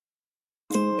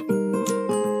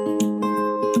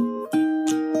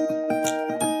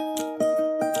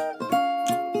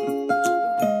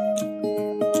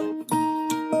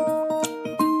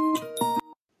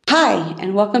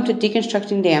and welcome to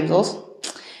Deconstructing Damsels.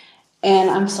 And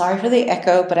I'm sorry for the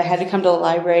echo, but I had to come to the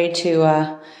library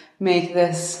to make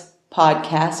this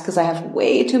podcast because I have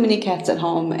way too many cats at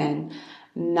home and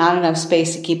not enough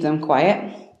space to keep them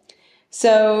quiet.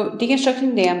 So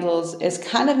Deconstructing Damsels is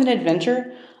kind of an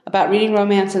adventure about reading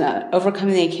romance and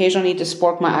overcoming the occasional need to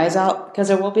spork my eyes out, because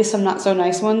there will be some not so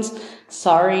nice ones.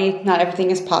 Sorry, not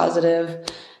everything is positive.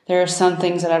 There are some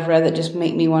things that I've read that just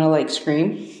make me want to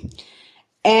scream.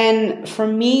 And for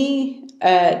me,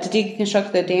 to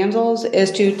deconstruct the damsels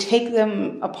is to take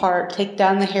them apart, take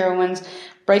down the heroines,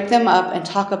 break them up, and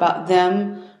talk about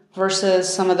them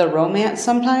versus some of the romance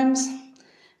sometimes.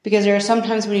 Because there are some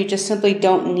times when you just simply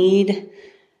don't need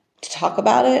to talk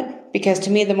about it. Because to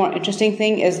me, the more interesting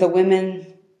thing is the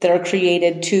women that are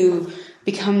created to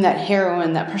become that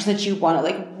heroine, that person that you want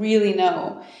to really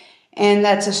know. And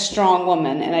that's a strong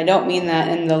woman. And I don't mean that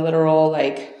in the literal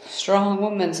strong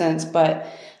woman sense, but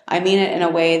I mean it in a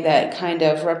way that kind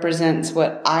of represents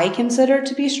what I consider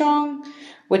to be strong,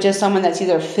 which is someone that's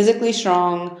either physically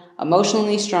strong,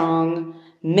 emotionally strong,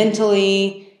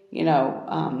 mentally,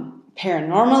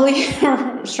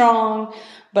 paranormally strong,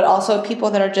 but also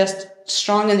people that are just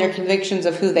strong in their convictions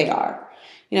of who they are.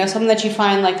 Something that you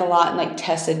find a lot in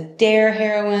Tessa Dare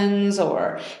heroines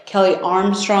or Kelly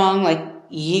Armstrong,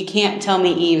 you can't tell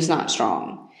me Eve's not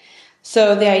strong.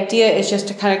 So the idea is just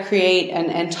to kind of create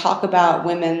and talk about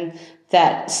women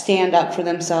that stand up for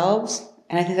themselves.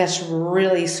 And I think that's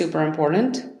really super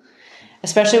important,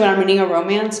 especially when I'm reading a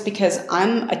romance, because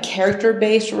I'm a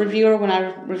character-based reviewer when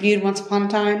I reviewed Once Upon a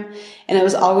Time. And it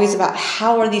was always about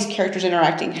how are these characters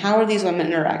interacting? How are these women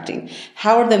interacting?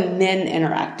 How are the men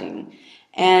interacting?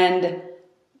 And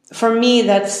for me,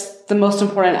 that's the most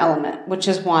important element, which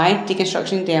is why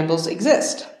Deconstructing Damsels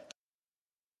exist.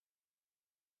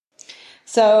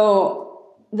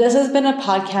 So this has been a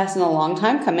podcast in a long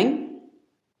time coming.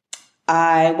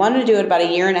 I wanted to do it about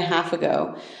 1.5 years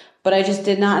ago, but I just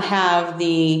did not have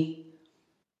the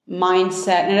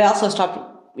mindset. And I also stopped,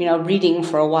 reading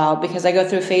for a while, because I go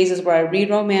through phases where I read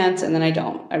romance and then I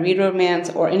don't. I read romance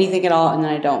or anything at all and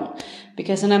then I don't,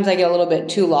 because sometimes I get a little bit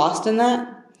too lost in that.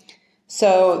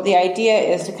 So the idea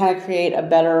is to kind of create a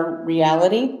better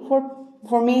reality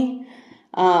for me.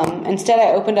 Instead,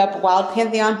 I opened up Wild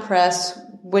Pantheon Press,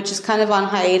 which is kind of on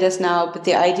hiatus now, but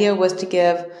the idea was to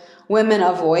give women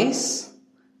a voice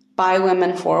by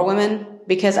women for women,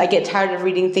 because I get tired of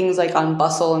reading things on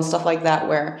Bustle and stuff like that,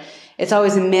 where it's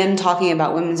always men talking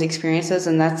about women's experiences,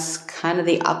 and that's kind of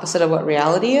the opposite of what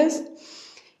reality is.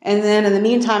 And then in the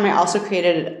meantime, I also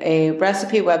created a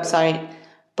recipe website,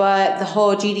 but the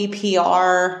whole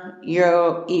GDPR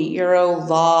Euro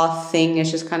law thing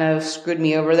has just kind of screwed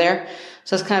me over there.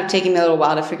 So it's kind of taking me a little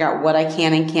while to figure out what I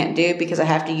can and can't do, because I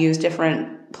have to use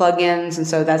different plugins. And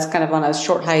so that's kind of on a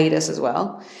short hiatus as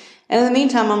well. And in the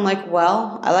meantime, I'm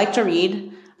I like to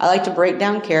read. I like to break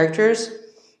down characters.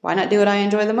 Why not do what I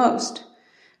enjoy the most?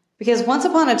 Because once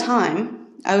upon a time,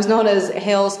 I was known as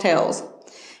Hale's Tales.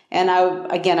 And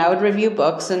I would review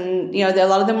books, and, a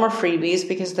lot of them were freebies,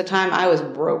 because at the time I was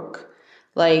broke.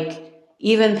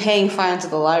 Even paying fines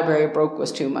at the library broke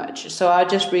was too much. So I'd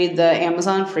just read the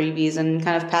Amazon freebies and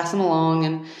kind of pass them along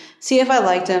and see if I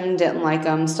liked them, didn't like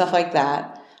them, stuff like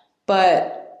that.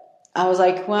 But I was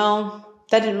that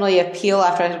didn't really appeal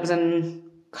after I was in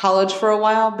college for a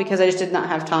while, because I just did not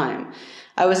have time.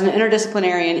 I was an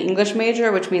interdisciplinary English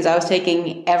major, which means I was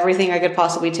taking everything I could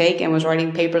possibly take and was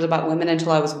writing papers about women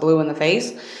until I was blue in the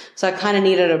face. So I kind of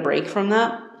needed a break from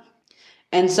that.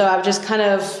 And so I've just kind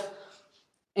of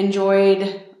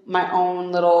enjoyed my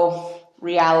own little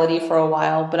reality for a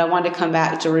while, but I wanted to come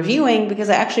back to reviewing because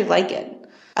I actually like it.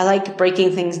 I like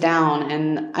breaking things down,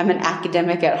 and I'm an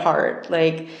academic at heart.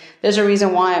 There's a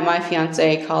reason why my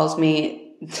fiance calls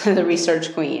me the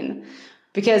research queen.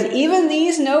 Because even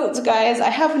these notes, guys, I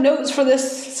have notes for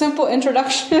this simple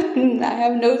introduction. I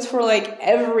have notes for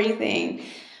everything.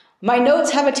 My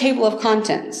notes have a table of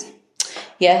contents.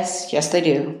 Yes, they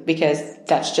do. Because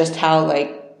that's just how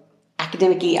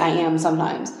academic-y I am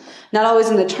sometimes. Not always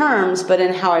in the terms, but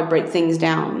in how I break things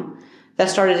down. That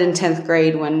started in 10th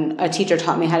grade when a teacher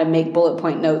taught me how to make bullet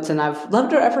point notes, and I've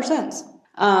loved her ever since.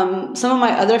 Some of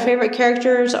my other favorite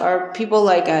characters are people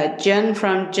like Jen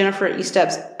from Jennifer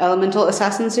Estep's Elemental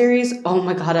Assassin series. Oh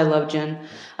my God, I love Jen.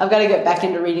 I've got to get back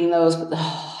into reading those, but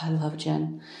I love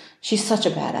Jen. She's such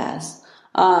a badass.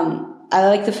 I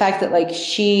like the fact that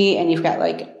she, and you've got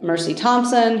Mercy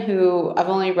Thompson, who I've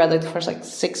only read the first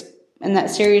 6 in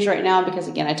that series right now, because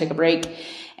again, I took a break.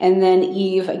 And then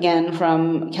Eve, again,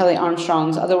 from Kelly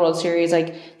Armstrong's Otherworld series.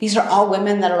 These are all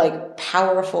women that are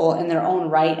powerful in their own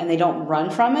right, and they don't run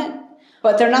from it.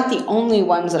 But they're not the only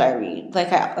ones that I read.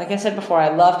 Like I said before, I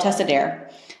love Tessa Dare.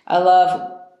 I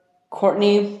love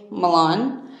Courtney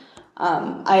Milan.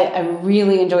 I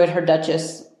really enjoyed her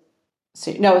Duchess.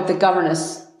 No, The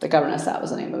Governess. The Governess, that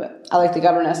was the name of it. I like The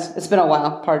Governess. It's been a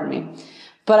while, pardon me.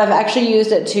 But I've actually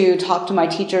used it to talk to my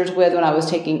teachers with when I was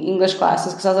taking English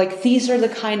classes, because I was like, these are the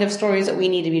kind of stories that we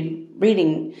need to be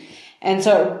reading. And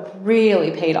so it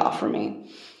really paid off for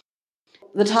me.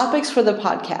 The topics for the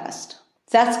podcast,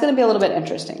 that's going to be a little bit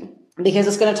interesting, because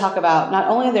it's going to talk about not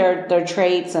only their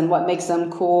traits and what makes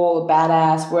them cool,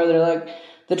 badass, where they're like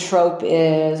the trope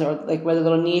is, or like where the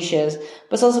little niche is,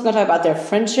 but it's also going to talk about their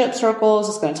friendship circles.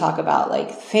 It's going to talk about like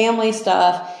family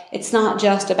stuff. It's not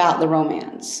just about the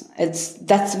romance.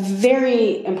 That's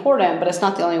very important, but it's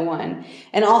not the only one.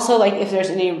 And also, like, if there's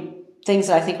any things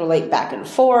that I think relate back and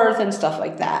forth and stuff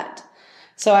like that.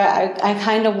 So I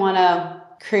kind of want to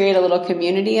create a little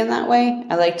community in that way.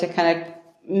 I like to kind of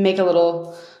make a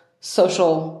little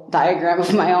social diagram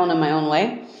of my own in my own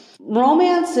way.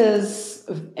 Romance is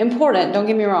important, don't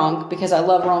get me wrong, because I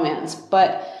love romance,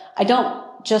 but I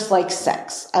don't just like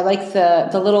sex. I like the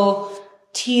little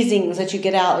teasings that you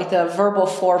get out, like the verbal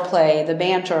foreplay, the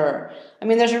banter. I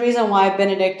mean, there's a reason why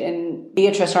Benedict and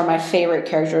Beatrice are my favorite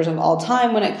characters of all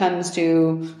time when it comes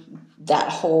to that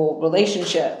whole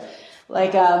relationship.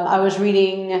 Like, I was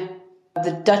reading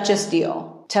The Duchess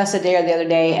Deal, Tessa Dare, the other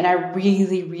day, and I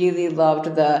really, really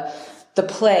loved the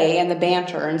play and the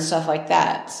banter and stuff like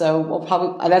that. So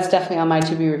that's definitely on my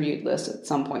to be reviewed list at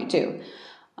some point too.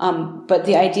 But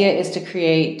the idea is to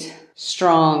create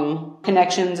strong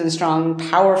connections and strong,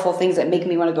 powerful things that make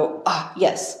me want to go,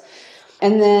 yes.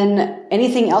 And then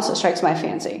anything else that strikes my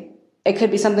fancy. It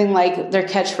could be something like their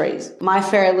catchphrase. My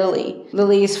Fair Lily.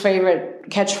 Lily's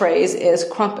favorite catchphrase is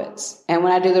crumpets. And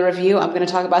when I do the review, I'm going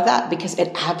to talk about that because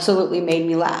it absolutely made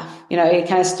me laugh. It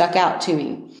kind of stuck out to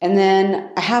me. And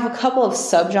then I have a couple of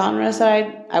subgenres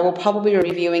that I will probably be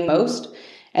reviewing most.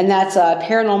 And that's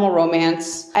paranormal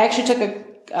romance. I actually took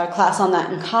a class on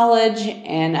that in college,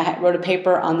 and I wrote a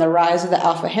paper on the rise of the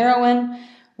alpha heroine,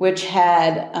 which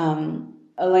had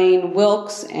Elaine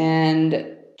Wilkes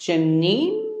and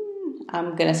Janine,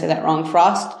 I'm going to say that wrong,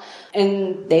 Frost,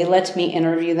 and they let me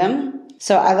interview them.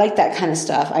 So I like that kind of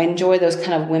stuff. I enjoy those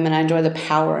kind of women. I enjoy the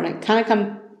power, and it kind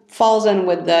of falls in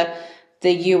with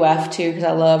the UF too, because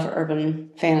I love urban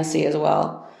fantasy as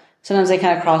well. Sometimes they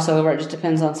kind of cross over. It just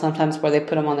depends on sometimes where they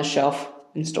put them on the shelf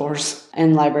in stores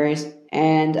and libraries.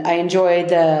 And I enjoy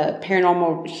the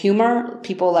paranormal humor.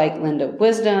 People like Linda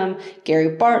Wisdom,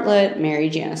 Gary Bartlett, Mary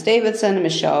Janice Davidson,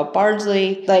 Michelle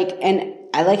Bardsley, and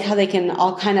I like how they can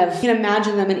all kind of, you can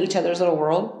imagine them in each other's little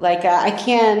world. Like, I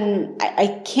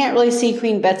can't really see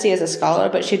Queen Betsy as a scholar,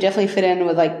 but she'd definitely fit in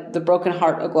with like the Broken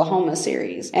Heart Oklahoma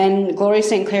series. And Gloria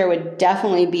St. Clair would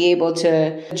definitely be able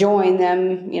to join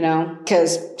them,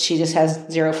 because she just has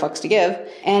zero fucks to give.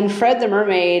 And Fred the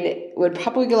Mermaid would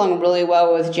probably get along really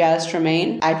well with Jazz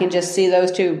Tremaine. I can just see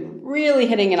those two really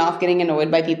hitting it off, getting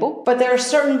annoyed by people. But there are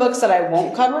certain books that I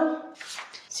won't cover.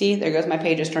 See, there goes my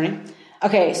pages turning.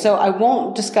 Okay, so I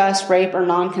won't discuss rape or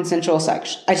non-consensual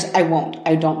sex. I won't.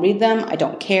 I don't read them. I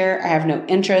don't care. I have no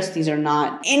interest. These are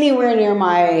not anywhere near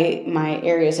my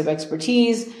areas of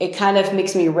expertise. It kind of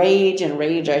makes me rage, and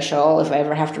rage I shall if I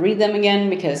ever have to read them again,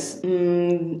 because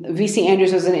V.C.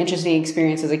 Andrews was an interesting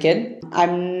experience as a kid.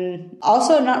 I'm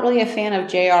also not really a fan of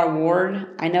J.R.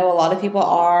 Ward. I know a lot of people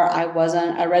are. I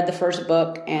wasn't. I read the first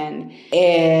book, and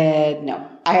no.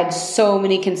 I had so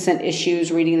many consent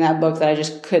issues reading that book that I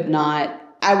just could not.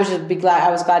 I was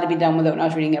glad to be done with it when I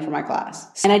was reading it for my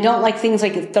class. And I don't like things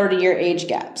like 30-year age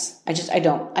gaps. I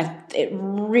don't. It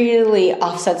really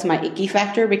offsets my icky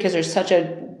factor, because there's such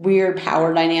a weird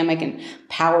power dynamic and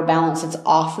power balance that's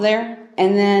off there.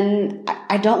 And then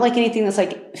I don't like anything that's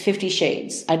like 50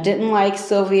 Shades. I didn't like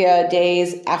Sylvia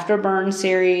Day's Afterburn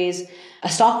series. A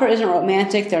stalker isn't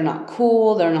romantic. They're not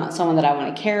cool. They're not someone that I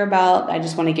want to care about. I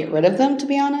just want to get rid of them, to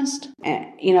be honest. And,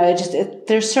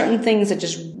 there's certain things that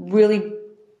just really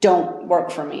don't work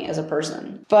for me as a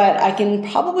person. But I can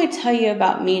probably tell you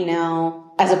about me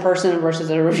now as a person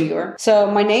versus a reviewer. So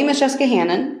my name is Jessica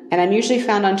Hannon, and I'm usually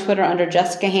found on Twitter under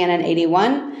Jessica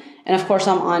Hannon81. And of course,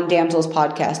 I'm on Damsel's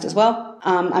podcast as well.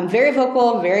 I'm very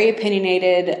vocal, very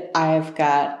opinionated. I've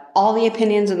got all the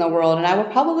opinions in the world, and I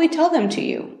will probably tell them to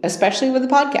you, especially with the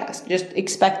podcast. Just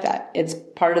expect that. It's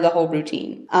part of the whole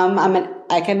routine.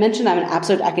 Like I mentioned, I'm an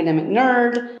absolute academic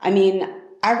nerd. I mean,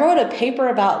 I wrote a paper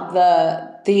about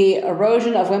the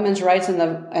erosion of women's rights in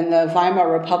the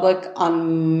Weimar Republic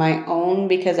on my own,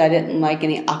 because I didn't like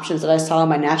any options that I saw in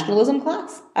my nationalism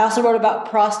class. I also wrote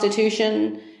about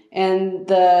prostitution and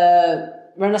the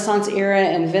Renaissance era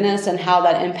in Venice and how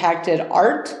that impacted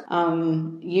art.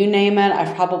 You name it,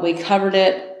 I've probably covered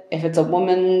it. If it's a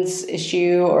woman's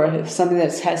issue or if something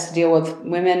that has to deal with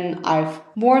women, I've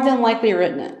more than likely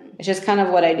written it. It's just kind of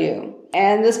what I do.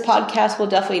 And this podcast will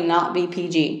definitely not be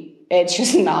PG. It's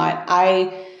just not.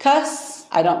 I cuss.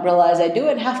 I don't realize I do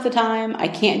it half the time. I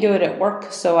can't do it at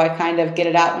work, so I kind of get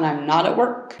it out when I'm not at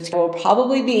work. There will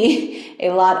probably be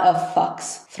a lot of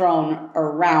fucks thrown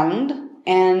around,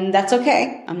 and that's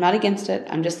okay. I'm not against it.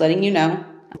 I'm just letting you know.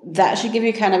 That should give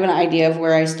you kind of an idea of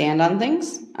where I stand on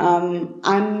things.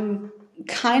 I'm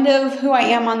kind of who I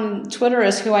am on Twitter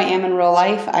is who I am in real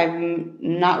life. I'm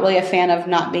not really a fan of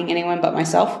not being anyone but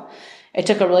myself. It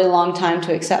took a really long time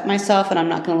to accept myself, and I'm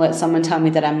not going to let someone tell me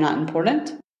that I'm not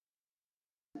important.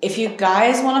 If you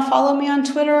guys want to follow me on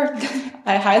Twitter,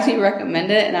 I highly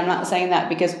recommend it. And I'm not saying that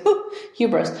because,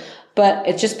 hubris, but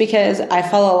it's just because I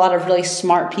follow a lot of really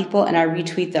smart people and I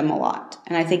retweet them a lot.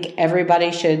 And I think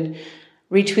everybody should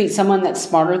retweet someone that's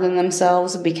smarter than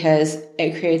themselves because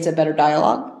it creates a better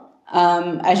dialogue.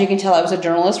 As you can tell, I was a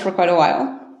journalist for quite a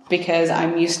while because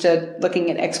I'm used to looking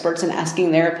at experts and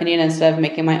asking their opinion instead of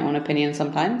making my own opinion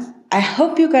sometimes. I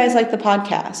hope you guys like the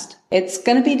podcast. It's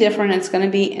going to be different. It's going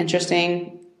to be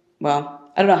interesting.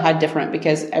 Well, I don't know how different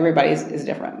because everybody is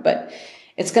different, but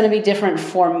it's going to be different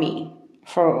for me,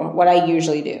 for what I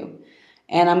usually do.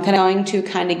 And I'm going to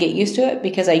kind of get used to it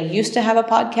because I used to have a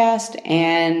podcast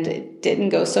and it didn't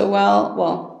go so well.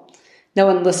 Well, no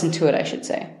one listened to it, I should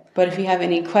say. But if you have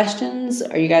any questions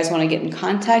or you guys want to get in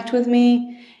contact with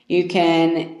me, you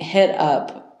can hit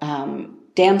up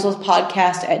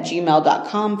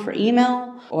damselspodcast@gmail.com for email.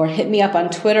 Or hit me up on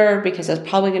Twitter because that's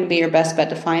probably going to be your best bet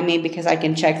to find me because I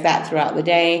can check that throughout the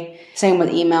day. Same with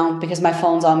email because my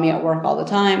phone's on me at work all the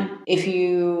time. If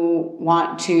you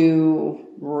want to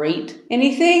rate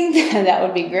anything, that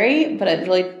would be great. But it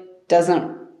really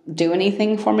doesn't do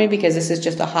anything for me because this is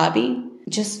just a hobby.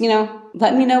 Just,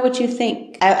 let me know what you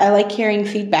think. I like hearing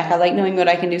feedback. I like knowing what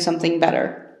I can do something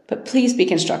better. But please be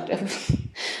constructive.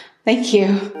 Thank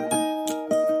you.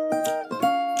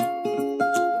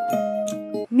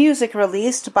 Music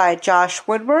released by Josh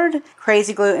Woodward,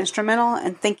 Crazy Glue Instrumental,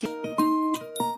 and thank you.